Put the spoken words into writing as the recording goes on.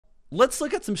Let's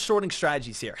look at some shorting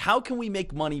strategies here. How can we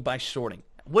make money by shorting?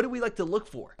 What do we like to look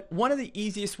for? One of the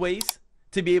easiest ways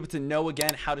to be able to know,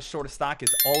 again, how to short a stock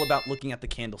is all about looking at the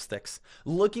candlesticks.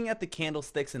 Looking at the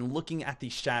candlesticks and looking at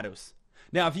these shadows.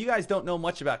 Now, if you guys don't know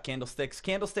much about candlesticks,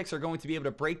 candlesticks are going to be able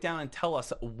to break down and tell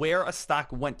us where a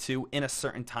stock went to in a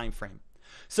certain time frame.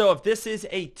 So if this is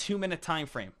a 2-minute time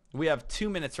frame, we have 2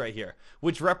 minutes right here,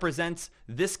 which represents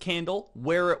this candle,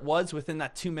 where it was within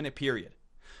that 2-minute period.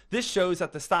 This shows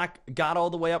that the stock got all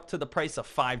the way up to the price of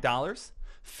 $5,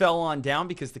 fell on down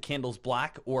because the candle's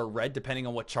black or red, depending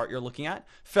on what chart you're looking at,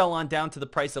 fell on down to the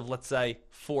price of, let's say,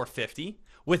 $4.50.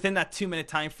 Within that 2-minute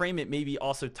time frame, it maybe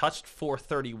also touched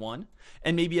 $4.31.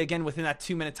 And maybe again, within that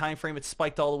 2-minute time frame, it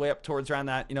spiked all the way up towards around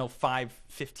that,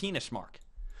 $5.15-ish mark.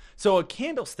 So a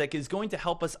candlestick is going to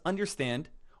help us understand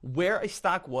where a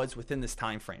stock was within this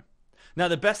time frame. Now,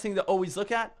 the best thing to always look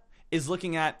at is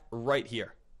looking at right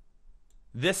here.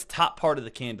 This top part of the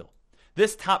candle.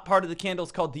 This top part of the candle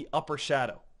is called the upper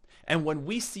shadow. And when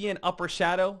we see an upper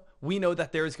shadow, we know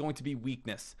that there is going to be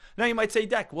weakness. Now you might say,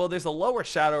 Deck, well, there's a lower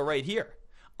shadow right here.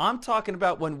 I'm talking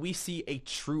about when we see a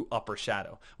true upper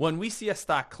shadow. When we see a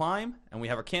stock climb and we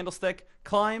have a candlestick,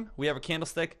 climb, we have a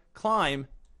candlestick, climb,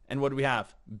 and what do we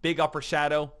have? Big upper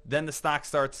shadow, then the stock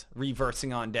starts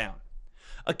reversing on down.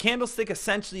 A candlestick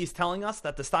essentially is telling us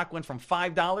that the stock went from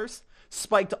 $5,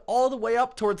 spiked all the way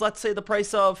up towards, let's say, the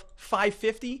price of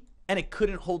 $5.50, and it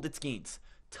couldn't hold its gains.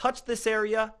 Touched this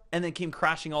area and then came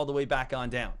crashing all the way back on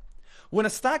down. When a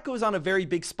stock goes on a very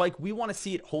big spike, we want to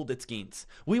see it hold its gains.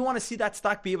 We want to see that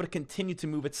stock be able to continue to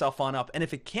move itself on up. And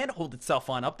if it can't hold itself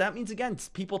on up, that means, again,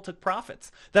 people took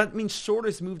profits. That means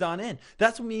shorters moved on in.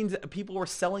 That's what means people were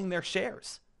selling their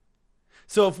shares.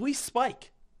 So if we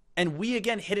spike and we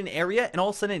again hit an area and all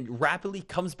of a sudden it rapidly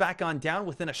comes back on down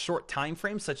within a short time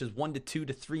frame, such as 1 to 2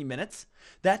 to 3 minutes,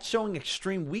 that's showing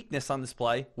extreme weakness on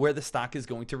display where the stock is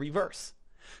going to reverse.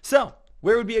 So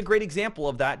where would be a great example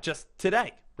of that just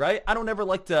today? Right? I don't ever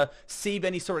like to save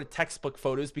any sort of textbook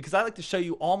photos because I like to show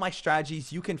you all my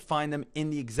strategies. You can find them in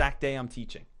the exact day I'm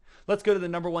teaching. Let's go to the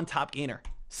number one top gainer,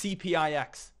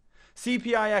 CPIX.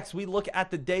 CPIX, we look at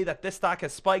the day that this stock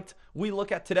has spiked. We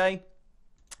look at today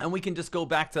and we can just go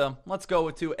back to, let's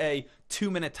go to a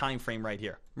 2-minute time frame right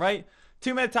here, right?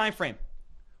 2-minute time frame.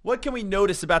 What can we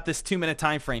notice about this 2-minute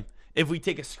time frame if we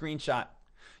take a screenshot?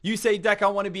 You say, Deck, I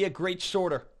want to be a great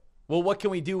shorter. Well, what can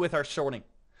we do with our shorting?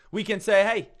 We can say,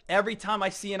 hey, every time I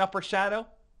see an upper shadow,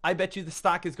 I bet you the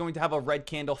stock is going to have a red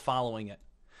candle following it.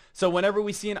 So whenever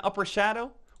we see an upper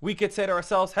shadow, we could say to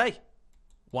ourselves, hey,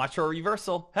 watch for a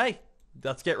reversal. Hey,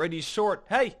 let's get ready to short.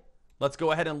 Hey, let's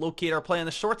go ahead and locate our play on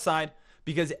the short side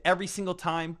because every single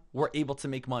time we're able to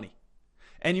make money.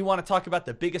 And you want to talk about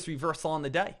the biggest reversal on the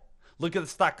day. Look at the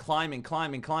stock climbing,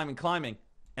 climbing, climbing, climbing,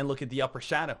 and look at the upper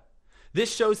shadow.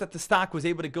 This shows that the stock was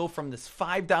able to go from this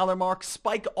 $5 mark,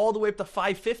 spike all the way up to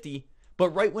 $5.50, but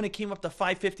right when it came up to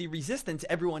 $5.50 resistance,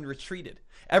 everyone retreated.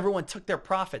 Everyone took their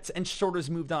profits and shorters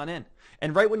moved on in.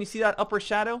 And right when you see that upper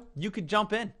shadow, you could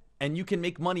jump in and you can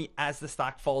make money as the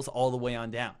stock falls all the way on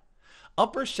down.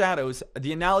 Upper shadows,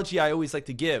 the analogy I always like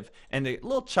to give, and a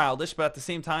little childish, but at the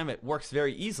same time it works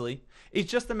very easily, is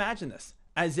just imagine this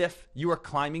as if you are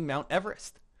climbing Mount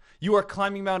Everest. You are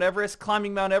climbing Mount Everest,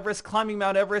 climbing Mount Everest, climbing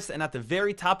Mount Everest, and at the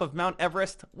very top of Mount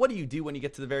Everest, what do you do when you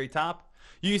get to the very top?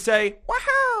 You say,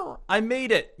 wow, I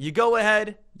made it. You go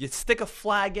ahead, you stick a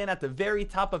flag in at the very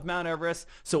top of Mount Everest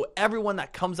so everyone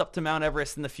that comes up to Mount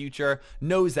Everest in the future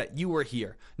knows that you were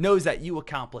here, knows that you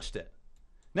accomplished it.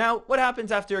 Now, what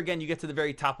happens after, again, you get to the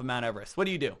very top of Mount Everest? What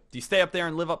do? Do you stay up there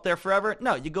and live up there forever?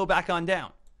 No, you go back on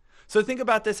down. So think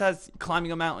about this as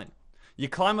climbing a mountain. You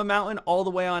climb a mountain all the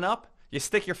way on up. You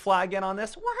stick your flag in on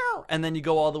this, wow, and then you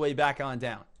go all the way back on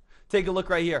down. Take a look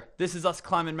right here. This is us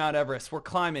climbing Mount Everest. We're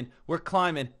climbing, we're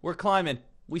climbing, we're climbing.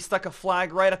 We stuck a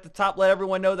flag right at the top, let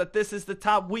everyone know that this is the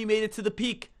top. We made it to the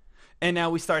peak. And now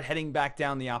we start heading back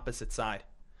down the opposite side.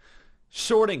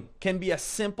 Shorting can be as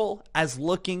simple as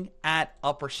looking at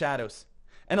upper shadows.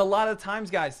 And a lot of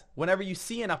times, guys, whenever you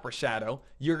see an upper shadow,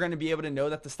 you're going to be able to know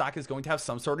that the stock is going to have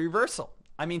some sort of reversal.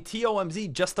 I mean,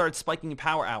 TOMZ just started spiking in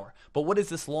power hour. But what is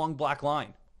this long black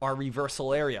line? Our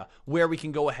reversal area where we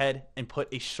can go ahead and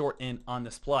put a short in on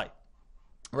this play.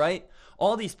 Right?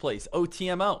 All these plays,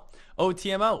 OTMO,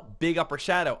 big upper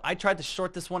shadow. I tried to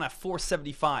short this one at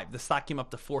 475. The stock came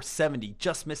up to 470,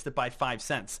 just missed it by 5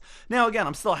 cents. Now, again,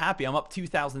 I'm still happy. I'm up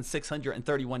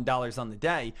 $2,631 on the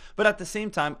day. But at the same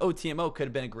time, OTMO could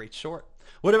have been a great short.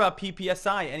 What about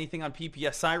PPSI? Anything on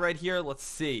PPSI right here? Let's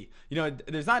see.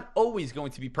 There's not always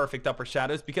going to be perfect upper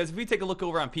shadows, because if we take a look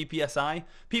over on PPSI,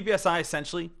 PPSI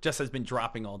essentially just has been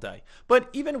dropping all day. But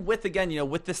even with, again,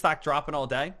 with this stock dropping all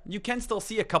day, you can still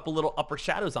see a couple little upper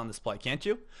shadows on display, can't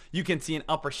you? You can see an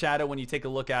upper shadow when you take a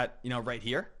look at, right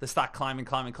here, the stock climbing,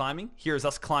 climbing, climbing. Here's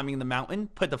us climbing the mountain,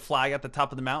 put the flag at the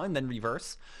top of the mountain, then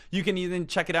reverse. You can even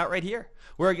check it out right here,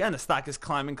 where again, the stock is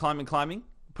climbing, climbing, climbing,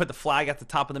 put the flag at the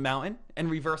top of the mountain, and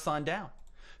reverse on down.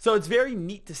 So it's very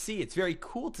neat to see. It's very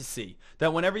cool to see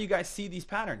that whenever you guys see these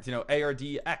patterns,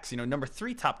 ARDX, number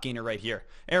 3 top gainer right here,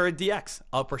 ARDX,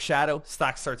 upper shadow,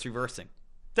 stock starts reversing.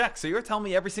 Dex, so you're telling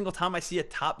me every single time I see a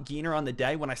top gainer on the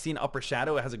day, when I see an upper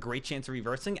shadow, it has a great chance of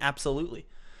reversing? Absolutely.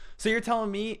 So you're telling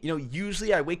me,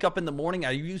 usually I wake up in the morning,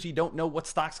 I usually don't know what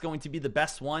stock's going to be the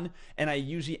best one, and I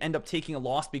usually end up taking a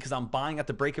loss because I'm buying at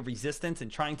the break of resistance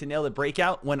and trying to nail the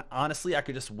breakout, when honestly I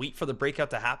could just wait for the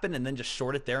breakout to happen and then just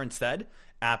short it there instead?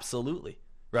 Absolutely,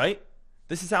 right?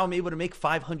 This is how I'm able to make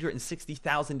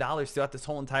 $560,000 throughout this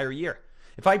whole entire year.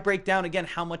 If I break down again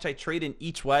how much I trade in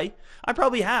each way, I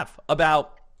probably have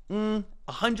about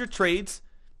 100 trades.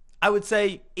 I would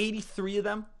say 83 of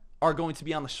them are going to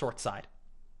be on the short side.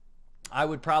 I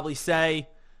would probably say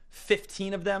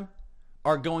 15 of them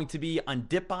are going to be on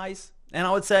dip buys. And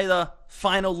I would say the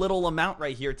final little amount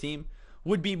right here, team,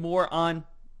 would be more on,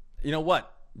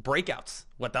 breakouts.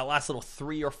 That last little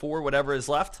 3 or 4, whatever is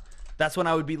left, that's when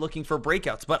I would be looking for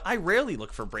breakouts. But I rarely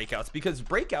look for breakouts, because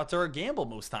breakouts are a gamble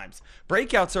most times.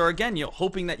 Breakouts are, again,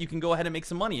 hoping that you can go ahead and make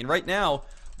some money. And right now,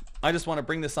 I just want to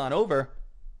bring this on over.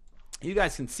 You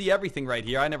guys can see everything right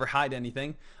here. I never hide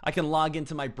anything. I can log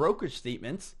into my brokerage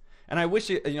statements. And I wish,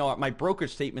 my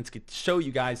brokerage statements could show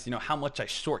you guys, how much I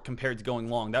short compared to going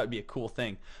long. That would be a cool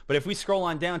thing. But if we scroll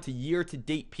on down to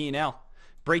year-to-date P&L,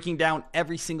 breaking down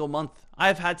every single month,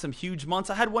 I've had some huge months.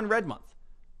 I had one red month,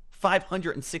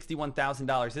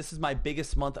 $561,000. This is my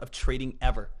biggest month of trading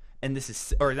ever. And this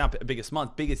is, or not biggest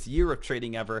month, biggest year of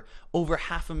trading ever, over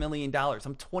 $500,000.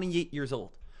 I'm 28 years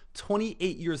old.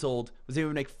 28 years old, was able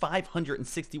to make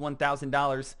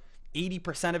 $561,000.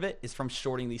 80% of it is from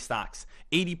shorting these stocks.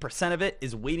 80% of it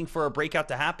is waiting for a breakout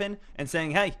to happen and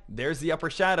saying, hey, there's the upper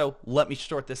shadow. Let me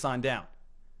short this on down,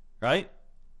 right?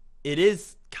 It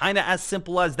is kind of as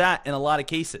simple as that in a lot of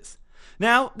cases.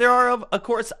 Now, there are, of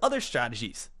course, other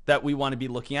strategies that we want to be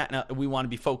looking at and we want to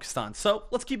be focused on. So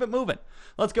let's keep it moving.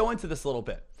 Let's go into this a little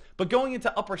bit. But going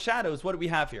into upper shadows, what do we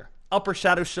have here? Upper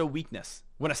shadows show weakness.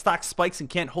 When a stock spikes and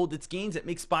can't hold its gains, it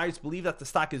makes buyers believe that the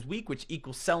stock is weak, which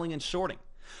equals selling and shorting.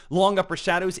 Long upper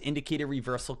shadows indicate a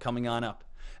reversal coming on up.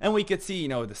 And we could see,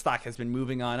 the stock has been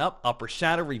moving on up. Upper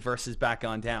shadow reverses back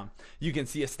on down. You can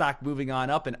see a stock moving on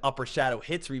up and upper shadow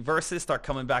hits, reverses, start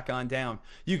coming back on down.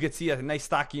 You could see a nice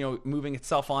stock, moving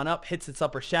itself on up, hits its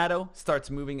upper shadow, starts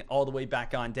moving all the way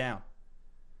back on down.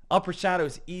 Upper shadow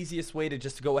is the easiest way to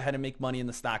just go ahead and make money in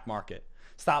the stock market.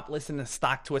 Stop listening to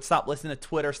StockTwits. Stop listening to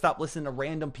Twitter. Stop listening to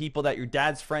random people that your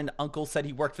dad's friend, uncle said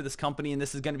he worked for this company and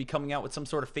this is going to be coming out with some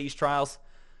sort of phase trials.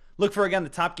 Look for, again, the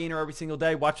top gainer every single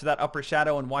day. Watch for that upper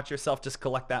shadow and watch yourself just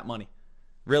collect that money.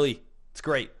 Really, it's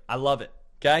great. I love it,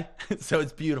 okay? So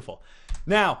it's beautiful.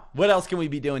 Now, what else can we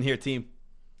be doing here, team?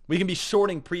 We can be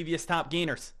shorting previous top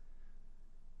gainers.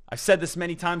 I've said this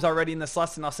many times already in this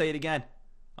lesson. I'll say it again.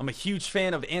 I'm a huge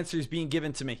fan of answers being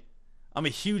given to me. I'm a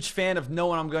huge fan of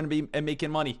knowing I'm going to be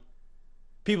making money.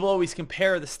 People always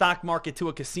compare the stock market to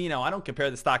a casino. I don't compare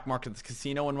the stock market to the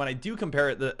casino. And when I do compare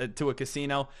it to a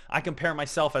casino, I compare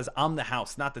myself as I'm the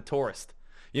house, not the tourist.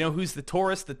 You know who's the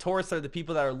tourist? The tourists are the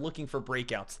people that are looking for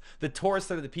breakouts. The tourists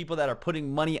are the people that are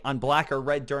putting money on black or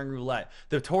red during roulette.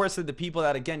 The tourists are the people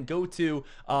that, again, go to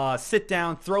sit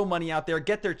down, throw money out there,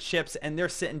 get their chips, and they're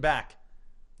sitting back.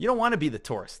 You don't want to be the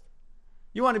tourist.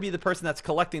 You want to be the person that's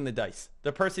collecting the dice,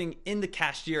 the person in the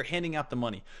cashier handing out the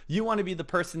money. You want to be the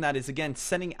person that is, again,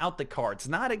 sending out the cards,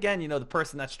 not, again, the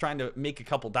person that's trying to make a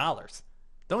couple dollars.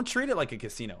 Don't treat it like a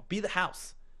casino. Be the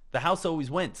house. The house always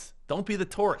wins. Don't be the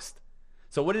tourist.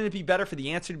 So wouldn't it be better for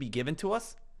the answer to be given to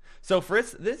us? So for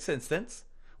this instance,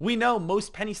 we know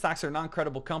most penny stocks are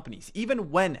non-credible companies.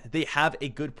 Even when they have a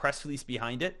good press release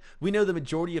behind it, we know the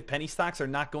majority of penny stocks are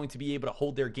not going to be able to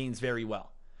hold their gains very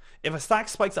well. If a stock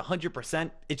spikes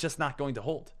 100%, it's just not going to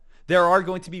hold. There are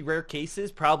going to be rare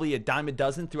cases, probably a dime a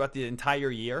dozen throughout the entire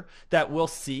year, that we'll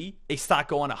see a stock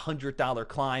go on a $100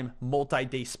 climb,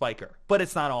 multi-day spiker, but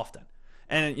it's not often.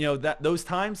 And that those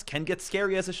times can get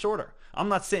scary as a shorter. I'm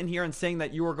not sitting here and saying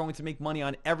that you are going to make money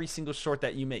on every single short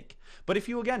that you make. But if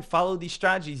you, again, follow these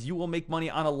strategies, you will make money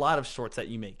on a lot of shorts that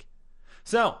you make.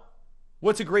 So,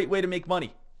 what's a great way to make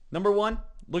money? Number one,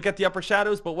 look at the upper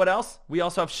shadows, but what else? We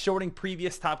also have shorting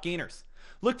previous top gainers.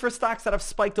 Look for stocks that have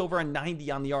spiked over a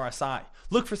 90 on the RSI.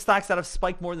 Look for stocks that have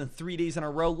spiked more than 3 days in a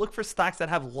row. Look for stocks that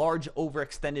have large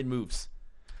overextended moves.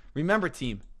 Remember,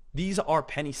 team, these are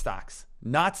penny stocks,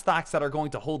 not stocks that are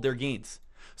going to hold their gains.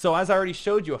 So as I already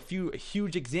showed you a few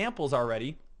huge examples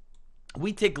already,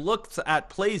 we take looks at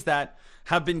plays that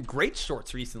have been great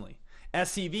shorts recently.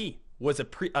 SCV was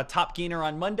a top gainer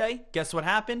on Monday. Guess what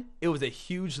happened? It was a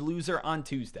huge loser on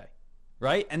Tuesday,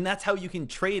 right? And that's how you can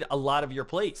trade a lot of your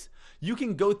plays. You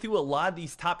can go through a lot of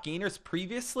these top gainers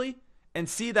previously and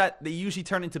see that they usually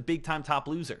turn into big time top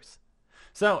losers.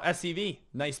 So SCV,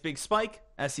 nice big spike.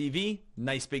 SEV,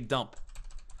 nice big dump.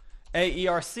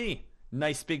 AERC,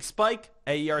 nice big spike.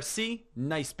 AERC,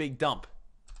 nice big dump.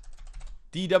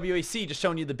 DWAC, just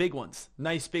showing you the big ones.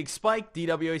 Nice big spike.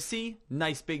 DWAC,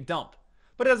 nice big dump.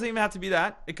 But it doesn't even have to be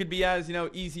that. It could be as,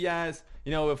 easy as,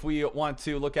 if we want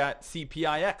to look at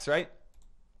CPIX, right?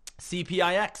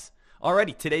 CPIX.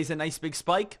 Alrighty, today's a nice big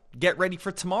spike. Get ready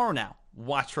for tomorrow now.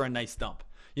 Watch for a nice dump.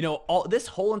 This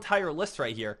whole entire list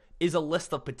right here is a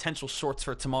list of potential shorts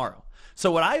for tomorrow.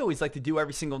 So what I always like to do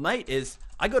every single night is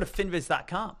I go to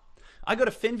finviz.com. I go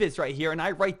to Finviz right here and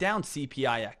I write down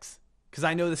CPIX because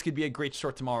I know this could be a great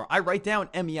short tomorrow. I write down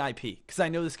MEIP because I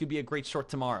know this could be a great short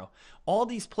tomorrow. All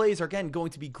these plays are, again,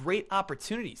 going to be great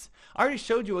opportunities. I already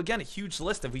showed you, again, a huge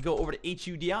list. If we go over to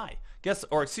HUDI,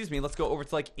 let's go over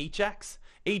to like HX.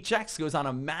 HX goes on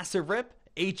a massive rip.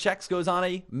 HX goes on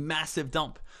a massive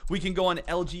dump. We can go on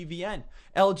LGVN.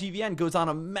 LGVN goes on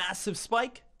a massive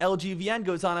spike. LGVN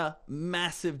goes on a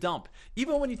massive dump.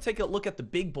 Even when you take a look at the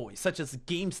big boys, such as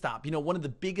GameStop, one of the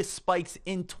biggest spikes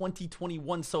in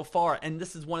 2021 so far, and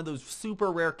this is one of those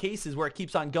super rare cases where it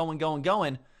keeps on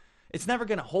going. It's never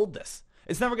going to hold this.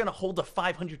 It's never going to hold a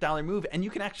 $500 move, and you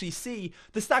can actually see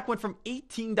the stock went from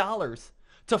 $18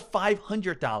 to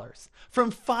 $500,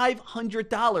 from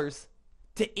 $500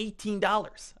 to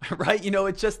 $18,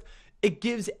 right? It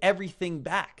gives everything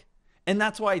back. And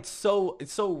that's why it's so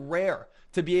rare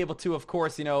to be able to, of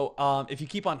course, if you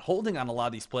keep on holding on a lot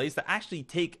of these plays, to actually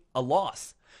take a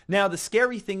loss. Now, the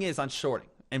scary thing is on shorting,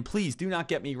 and please do not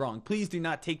get me wrong. Please do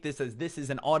not take this as this is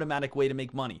an automatic way to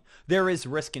make money. There is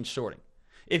risk in shorting.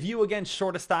 If you, again,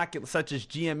 short a stock such as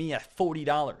GME at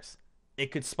 $40,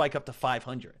 it could spike up to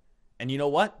 $500. And you know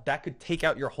what? That could take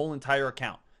out your whole entire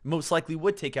account. Most likely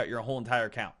would take out your whole entire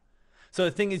account. So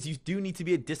the thing is, you do need to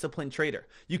be a disciplined trader.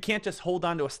 You can't just hold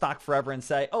on to a stock forever and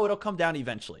say, oh, it'll come down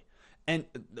eventually. And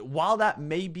while that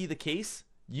may be the case,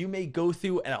 you may go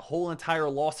through a whole entire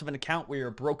loss of an account where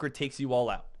your broker takes you all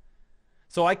out.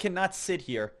 So I cannot sit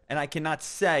here and I cannot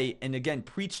say, and again,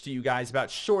 preach to you guys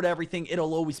about short everything,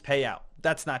 it'll always pay out.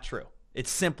 That's not true.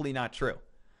 It's simply not true.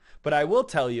 But I will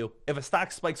tell you, if a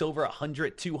stock spikes over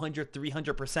 100, 200,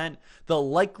 300%, the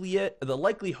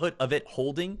likelihood of it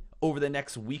holding over the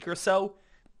next week or so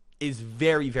is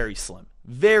very, very slim.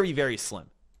 Very, very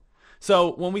slim.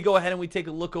 So when we go ahead and we take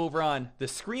a look over on the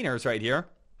screeners right here,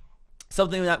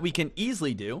 something that we can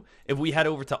easily do if we head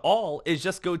over to all is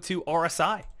just go to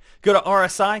RSI. Go to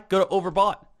RSI, go to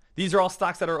overbought. These are all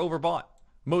stocks that are overbought.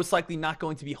 Most likely not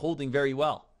going to be holding very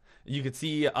well. You could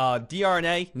see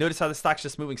DRNA. Notice how the stock's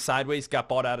just moving sideways, got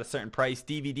bought out at a certain price.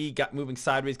 DVD got moving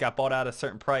sideways, got bought out at a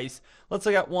certain price. Let's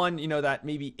look at one, that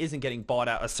maybe isn't getting bought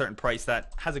out at a certain price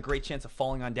that has a great chance of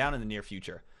falling on down in the near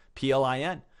future.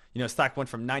 PLIN. Stock went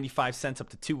from 95 cents up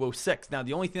to 206. Now,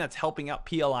 the only thing that's helping out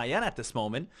PLIN at this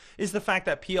moment is the fact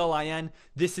that PLIN,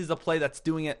 this is a play that's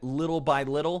doing it little by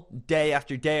little, day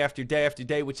after day after day after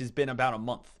day, which has been about a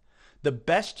month. The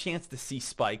best chance to see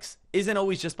spikes isn't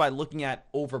always just by looking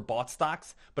at overbought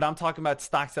stocks, but I'm talking about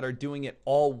stocks that are doing it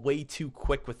all way too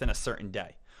quick within a certain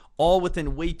day. All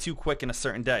within way too quick in a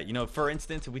certain day. For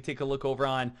instance, if we take a look over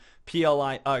on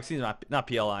not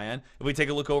PLIN, if we take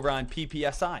a look over on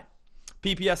PPSI,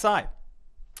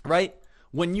 right?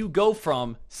 When you go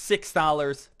from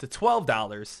 $6 to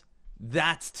 $12,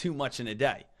 that's too much in a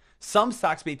day. Some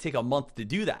stocks may take a month to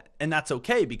do that, and that's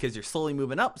okay because you're slowly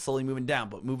moving up, slowly moving down.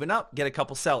 But moving up, get a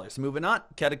couple sellers. Moving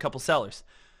up, get a couple sellers.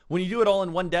 When you do it all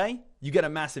in one day, you get a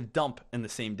massive dump in the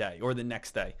same day or the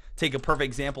next day. Take a perfect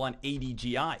example on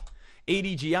ADGI.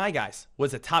 ADGI, guys,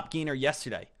 was a top gainer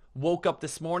yesterday. Woke up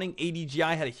this morning,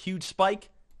 ADGI had a huge spike,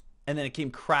 and then it came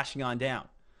crashing on down.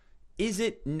 Is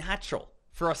it natural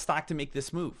for a stock to make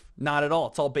this move? Not at all.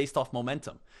 It's all based off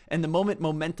momentum. And the moment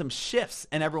momentum shifts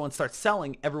and everyone starts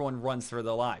selling, everyone runs for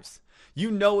their lives.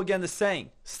 Again, the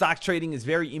saying, stock trading is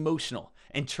very emotional.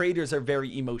 and traders are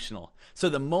very emotional. So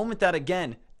the moment that,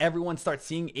 again, everyone starts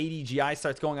seeing ADGI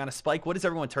starts going on a spike, what does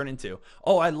everyone turn into?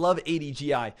 Oh, I love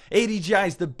ADGI. ADGI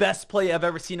is the best play I've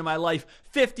ever seen in my life.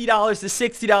 $50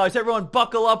 to $60. Everyone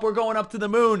buckle up. We're going up to the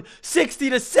moon. 60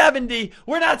 to 70.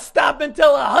 We're not stopping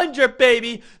till 100,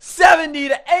 baby. 70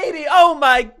 to 80. Oh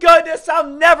my goodness.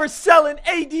 I'm never selling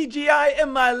ADGI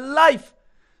in my life.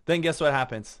 Then guess what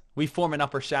happens? We form an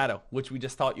upper shadow, which we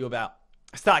just taught you about.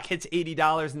 Stock hits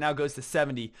 $80 and now goes to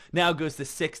 70, now goes to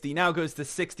 60, now goes to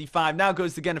 65, now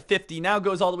goes again to 50, now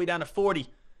goes all the way down to 40.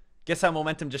 Guess how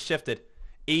momentum just shifted?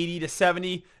 80 to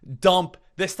 70, dump.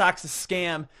 This stock's a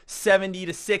scam. 70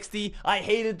 to 60, I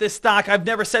hated this stock. I've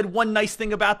never said one nice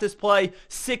thing about this play.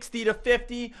 60 to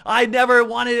 50, I never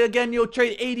wanted to again,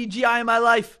 trade ADGI in my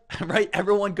life. Right?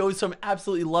 Everyone goes from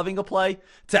absolutely loving a play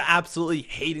to absolutely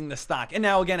hating the stock. And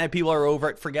now again, people are over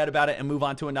it, forget about it, and move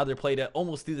on to another play to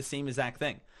almost do the same exact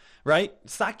thing. Right?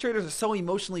 Stock traders are so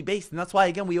emotionally based, and that's why,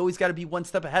 again, we always got to be one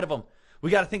step ahead of them.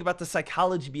 We got to think about the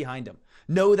psychology behind them.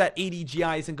 Know that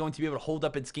ADGI isn't going to be able to hold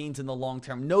up its gains in the long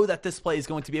term. Know that this play is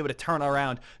going to be able to turn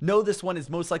around. Know this one is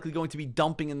most likely going to be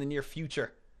dumping in the near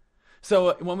future.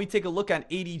 So when we take a look at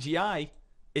ADGI,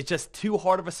 it's just too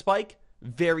hard of a spike,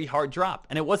 very hard drop.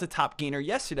 And it was a top gainer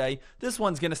yesterday. This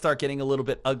one's going to start getting a little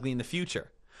bit ugly in the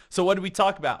future. So what did we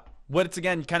talk about? What's,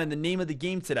 again, kind of the name of the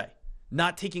game today?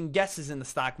 Not taking guesses in the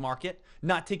stock market,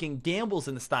 not taking gambles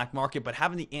in the stock market, but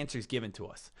having the answers given to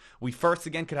us. We first,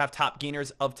 again, could have top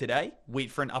gainers of today, wait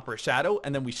for an upper shadow,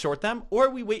 and then we short them, or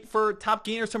we wait for top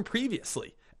gainers from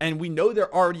previously. And we know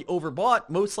they're already overbought.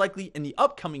 Most likely in the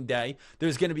upcoming day,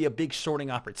 there's going to be a big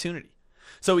shorting opportunity.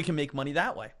 So we can make money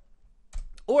that way.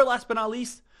 Or last but not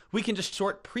least, we can just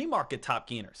short pre-market top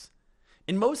gainers.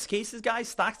 In most cases, guys,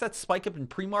 stocks that spike up in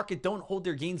pre-market don't hold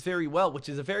their gains very well, which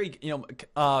is a very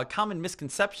common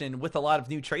misconception with a lot of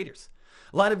new traders.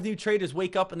 A lot of new traders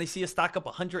wake up and they see a stock up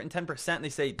 110% and they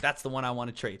say, that's the one I want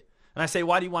to trade. And I say,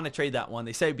 why do you want to trade that one?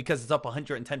 They say, because it's up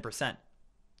 110%.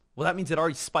 Well, that means it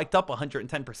already spiked up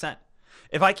 110%.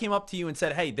 If I came up to you and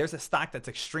said, hey, there's a stock that's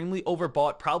extremely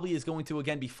overbought, probably is going to,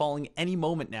 again, be falling any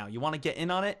moment now. You want to get in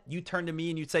on it? You turn to me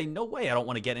and you'd say, no way, I don't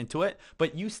want to get into it.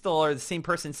 But you still are the same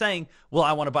person saying, well,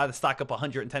 I want to buy the stock up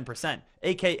 110%.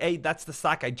 AKA, that's the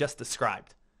stock I just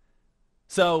described.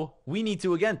 So we need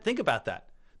to, again, think about that.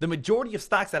 The majority of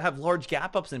stocks that have large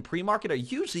gap ups in pre-market are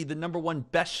usually the number one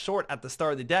best short at the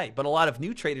start of the day. But a lot of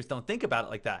new traders don't think about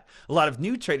it like that. A lot of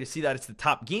new traders see that it's the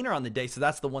top gainer on the day, so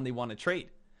that's the one they want to trade.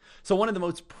 So one of the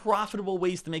most profitable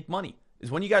ways to make money is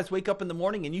when you guys wake up in the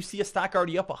morning and you see a stock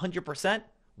already up 100%,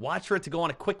 watch for it to go on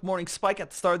a quick morning spike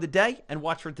at the start of the day and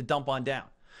watch for it to dump on down,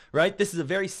 right? This is a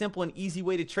very simple and easy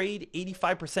way to trade,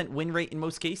 85% win rate in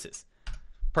most cases.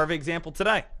 Perfect example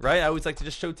today, right? I always like to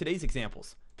just show today's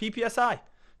examples. PPSI.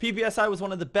 PPSI was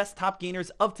one of the best top gainers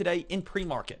of today in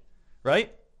pre-market,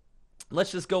 right?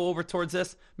 Let's just go over towards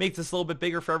this, make this a little bit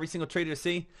bigger for every single trader to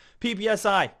see.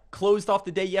 PPSI closed off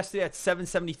the day yesterday at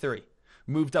 $7.73.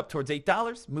 Moved up towards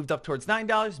 $8, moved up towards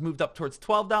 $9, moved up towards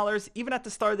 $12, even at the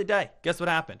start of the day. Guess what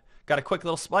happened? Got a quick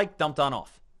little spike, dumped on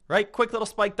off, right? Quick little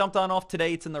spike, dumped on off.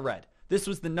 Today it's in the red. This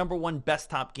was the number one best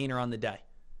top gainer on the day.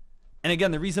 And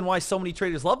again, the reason why so many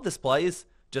traders love this play is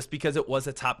just because it was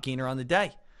a top gainer on the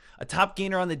day. A top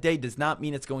gainer on the day does not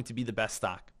mean it's going to be the best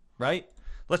stock, right?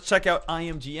 Let's check out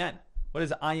IMGN. What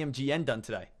has IMGN done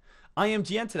today?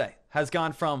 IMGN today has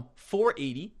gone from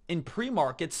 480 in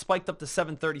pre-market, spiked up to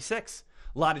 736.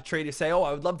 A lot of traders say, oh,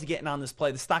 I would love to get in on this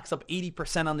play. The stock's up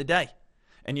 80% on the day.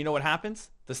 And you know what happens?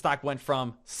 The stock went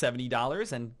from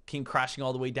 $70 and came crashing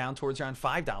all the way down towards around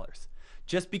 $5.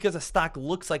 Just because a stock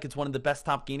looks like it's one of the best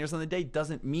top gainers on the day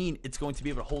doesn't mean it's going to be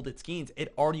able to hold its gains.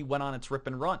 It already went on its rip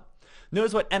and run.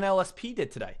 Notice what NLSP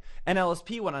did today.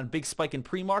 NLSP went on a big spike in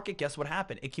pre-market. Guess what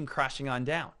happened? It came crashing on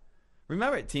down.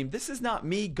 Remember, team, this is not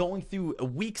me going through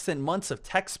weeks and months of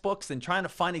textbooks and trying to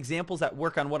find examples that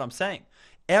work on what I'm saying.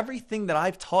 Everything that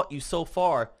I've taught you so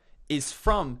far is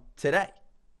from today.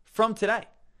 From today.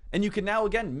 And you can now,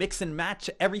 again, mix and match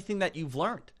everything that you've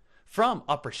learned. From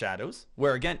upper shadows,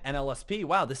 where again, NLSP,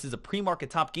 wow, this is a pre-market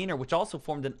top gainer, which also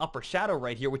formed an upper shadow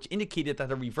right here, which indicated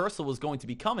that a reversal was going to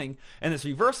be coming, and this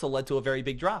reversal led to a very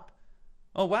big drop.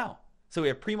 Oh, wow. So we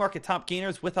have pre-market top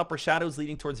gainers with upper shadows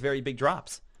leading towards very big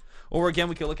drops. Or again,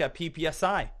 we could look at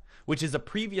PPSI, which is a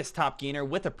previous top gainer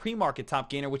with a pre-market top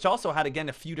gainer, which also had, again,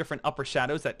 a few different upper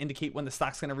shadows that indicate when the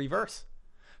stock's going to reverse.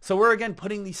 So we're, again,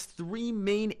 putting these three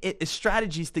main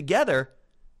strategies together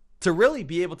to really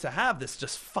be able to have this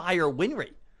just fire win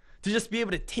rate, to just be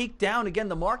able to take down, again,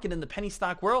 the market in the penny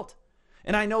stock world.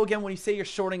 And I know, again, when you say you're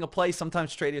shorting a play,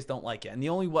 sometimes traders don't like it. And the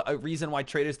only reason why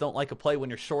traders don't like a play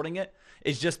when you're shorting it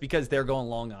is just because they're going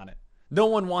long on it. No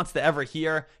one wants to ever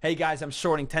hear, hey guys, I'm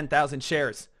shorting 10,000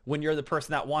 shares when you're the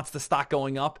person that wants the stock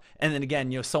going up. And then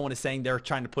again, someone is saying they're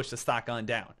trying to push the stock on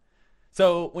down.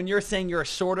 So when you're saying you're a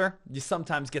shorter, you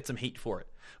sometimes get some hate for it.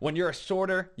 When you're a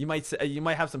shorter, you might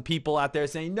have some people out there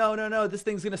saying, no, this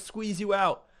thing's going to squeeze you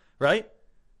out, right?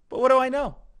 But what do I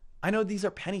know? I know these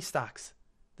are penny stocks.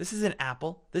 This isn't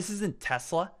Apple. This isn't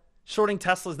Tesla. Shorting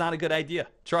Tesla is not a good idea.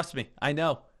 Trust me, I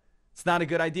know. It's not a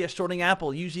good idea. Shorting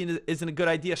Apple usually isn't a good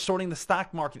idea. Shorting the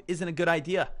stock market isn't a good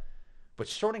idea. But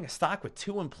shorting a stock with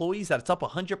 2 employees that it's up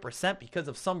 100% because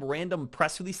of some random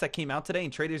press release that came out today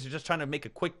and traders are just trying to make a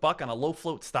quick buck on a low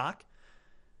float stock,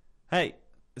 hey,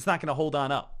 it's not going to hold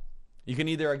on up. You can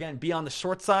either, again, be on the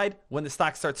short side when the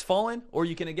stock starts falling, or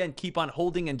you can, again, keep on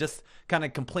holding and just kind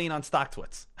of complain on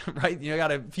StockTwits, right? You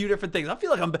got a few different things. I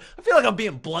feel like I'm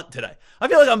being blunt today. I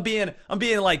feel like I'm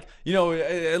being like,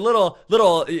 a little,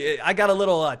 I got a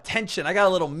little tension. I got a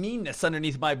little meanness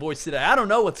underneath my voice today. I don't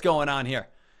know what's going on here.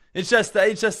 It's just,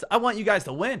 I want you guys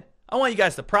to win. I want you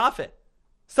guys to profit.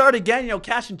 Start again,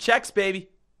 cashing checks, baby.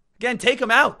 Again, take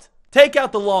them out. Take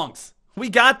out the longs. We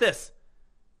got this.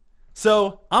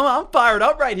 So I'm fired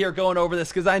up right here going over this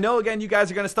because I know, again, you guys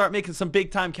are going to start making some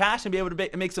big time cash and be able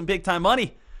to make some big time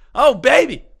money. Oh,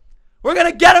 baby. We're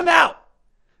going to get them out.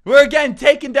 We're, again,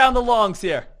 taking down the longs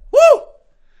here. Woo!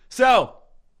 So,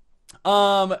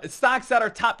 stocks that are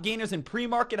top gainers in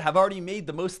pre-market have already made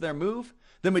the most of their move.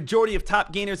 The majority of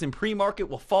top gainers in pre-market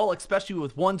will fall, especially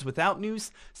with ones without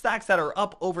news. Stocks that are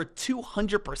up over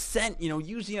 200%,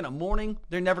 usually in a morning,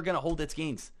 they're never going to hold its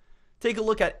gains. Take a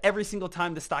look at every single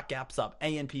time the stock gaps up,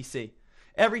 ANPC.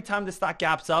 Every time the stock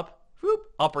gaps up, whoop,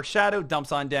 upper shadow,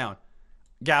 dumps on down.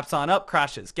 Gaps on up,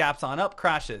 crashes. Gaps on up,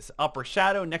 crashes. Upper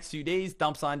shadow, next few days,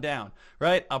 dumps on down,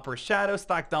 right? Upper shadow,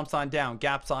 stock dumps on down.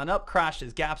 Gaps on up,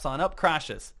 crashes. Gaps on up,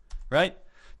 crashes, right?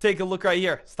 Take a look right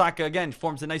here. Stock, again,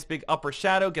 forms a nice big upper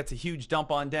shadow, gets a huge dump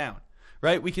on down,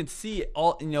 right? We can see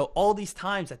all these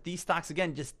times that these stocks,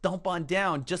 again, just dump on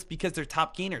down just because they're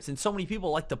top gainers. And so many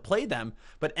people like to play them,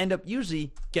 but end up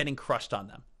usually getting crushed on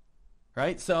them,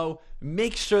 right? So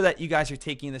make sure that you guys are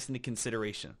taking this into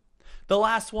consideration. The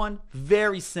last one,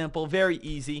 very simple, very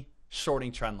easy,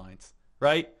 shorting trend lines,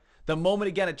 right? The moment,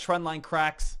 again, a trend line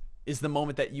cracks is the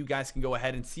moment that you guys can go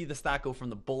ahead and see the stock go from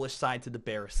the bullish side to the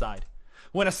bearish side.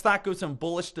 When a stock goes from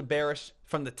bullish to bearish,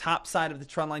 from the top side of the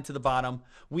trend line to the bottom,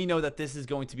 we know that this is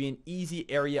going to be an easy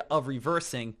area of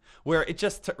reversing where it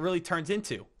just really turns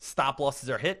into stop losses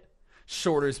are hit,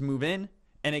 shorters move in,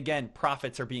 and again,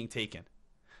 profits are being taken.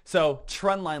 So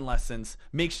trend line lessons,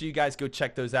 make sure you guys go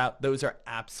check those out. Those are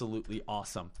absolutely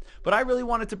awesome. But I really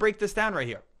wanted to break this down right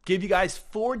here. Give you guys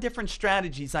 4 different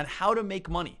strategies on how to make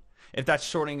money. If that's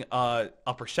shorting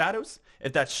upper shadows,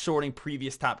 if that's shorting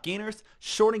previous top gainers,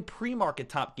 shorting pre-market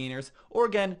top gainers, or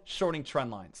again, shorting trend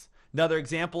lines. Another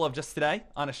example of just today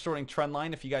on a shorting trend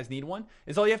line, if you guys need one,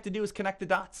 is all you have to do is connect the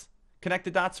dots. Connect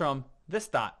the dots from this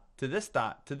dot to this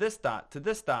dot to this dot to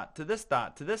this dot to this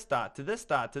dot to this dot to this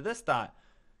dot to this dot.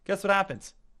 Guess what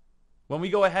happens? When we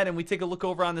go ahead and we take a look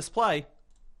over on this play,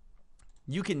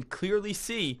 you can clearly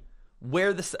see where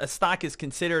a stock is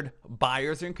considered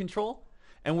buyers are in control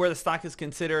and where the stock is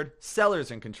considered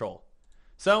sellers in control.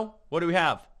 So what do we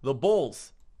have? The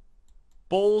bulls.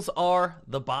 Bulls are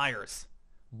the buyers.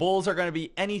 Bulls are going to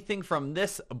be anything from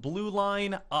this blue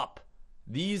line up.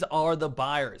 These are the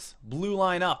buyers. Blue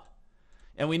line up.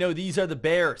 And we know these are the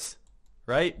bears,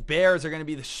 right? Bears are going to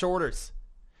be the shorters.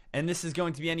 And this is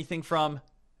going to be anything from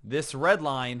this red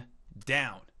line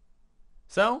down.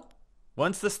 So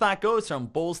once the stock goes from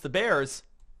bulls to bears,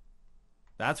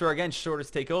 that's where, again, shorters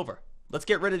take over. Let's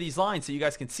get rid of these lines so you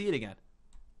guys can see it again.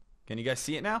 Can you guys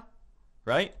see it now?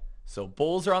 Right? So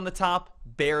bulls are on the top,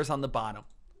 bears on the bottom.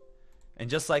 And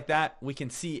just like that, we can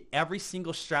see every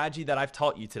single strategy that I've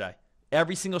taught you today.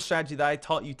 Every single strategy that I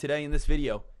taught you today in this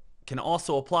video can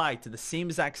also apply to the same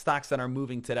exact stocks that are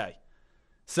moving today.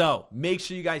 So make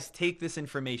sure you guys take this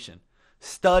information,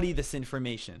 study this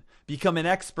information, become an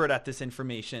expert at this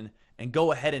information, and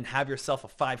go ahead and have yourself a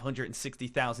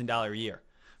 $560,000 a year.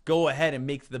 Go ahead and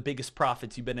make the biggest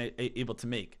profits you've been able to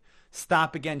make.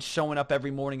 Stop, again, showing up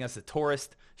every morning as a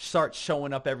tourist. Start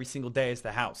showing up every single day as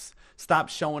the house. Stop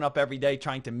showing up every day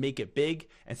trying to make it big,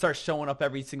 and start showing up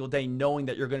every single day knowing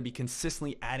that you're going to be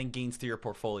consistently adding gains to your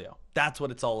portfolio. That's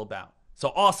what it's all about.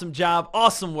 So awesome job.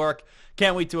 Awesome work.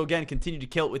 Can't wait to, again, continue to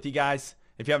kill it with you guys.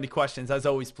 If you have any questions, as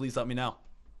always, please let me know.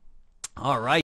 All right.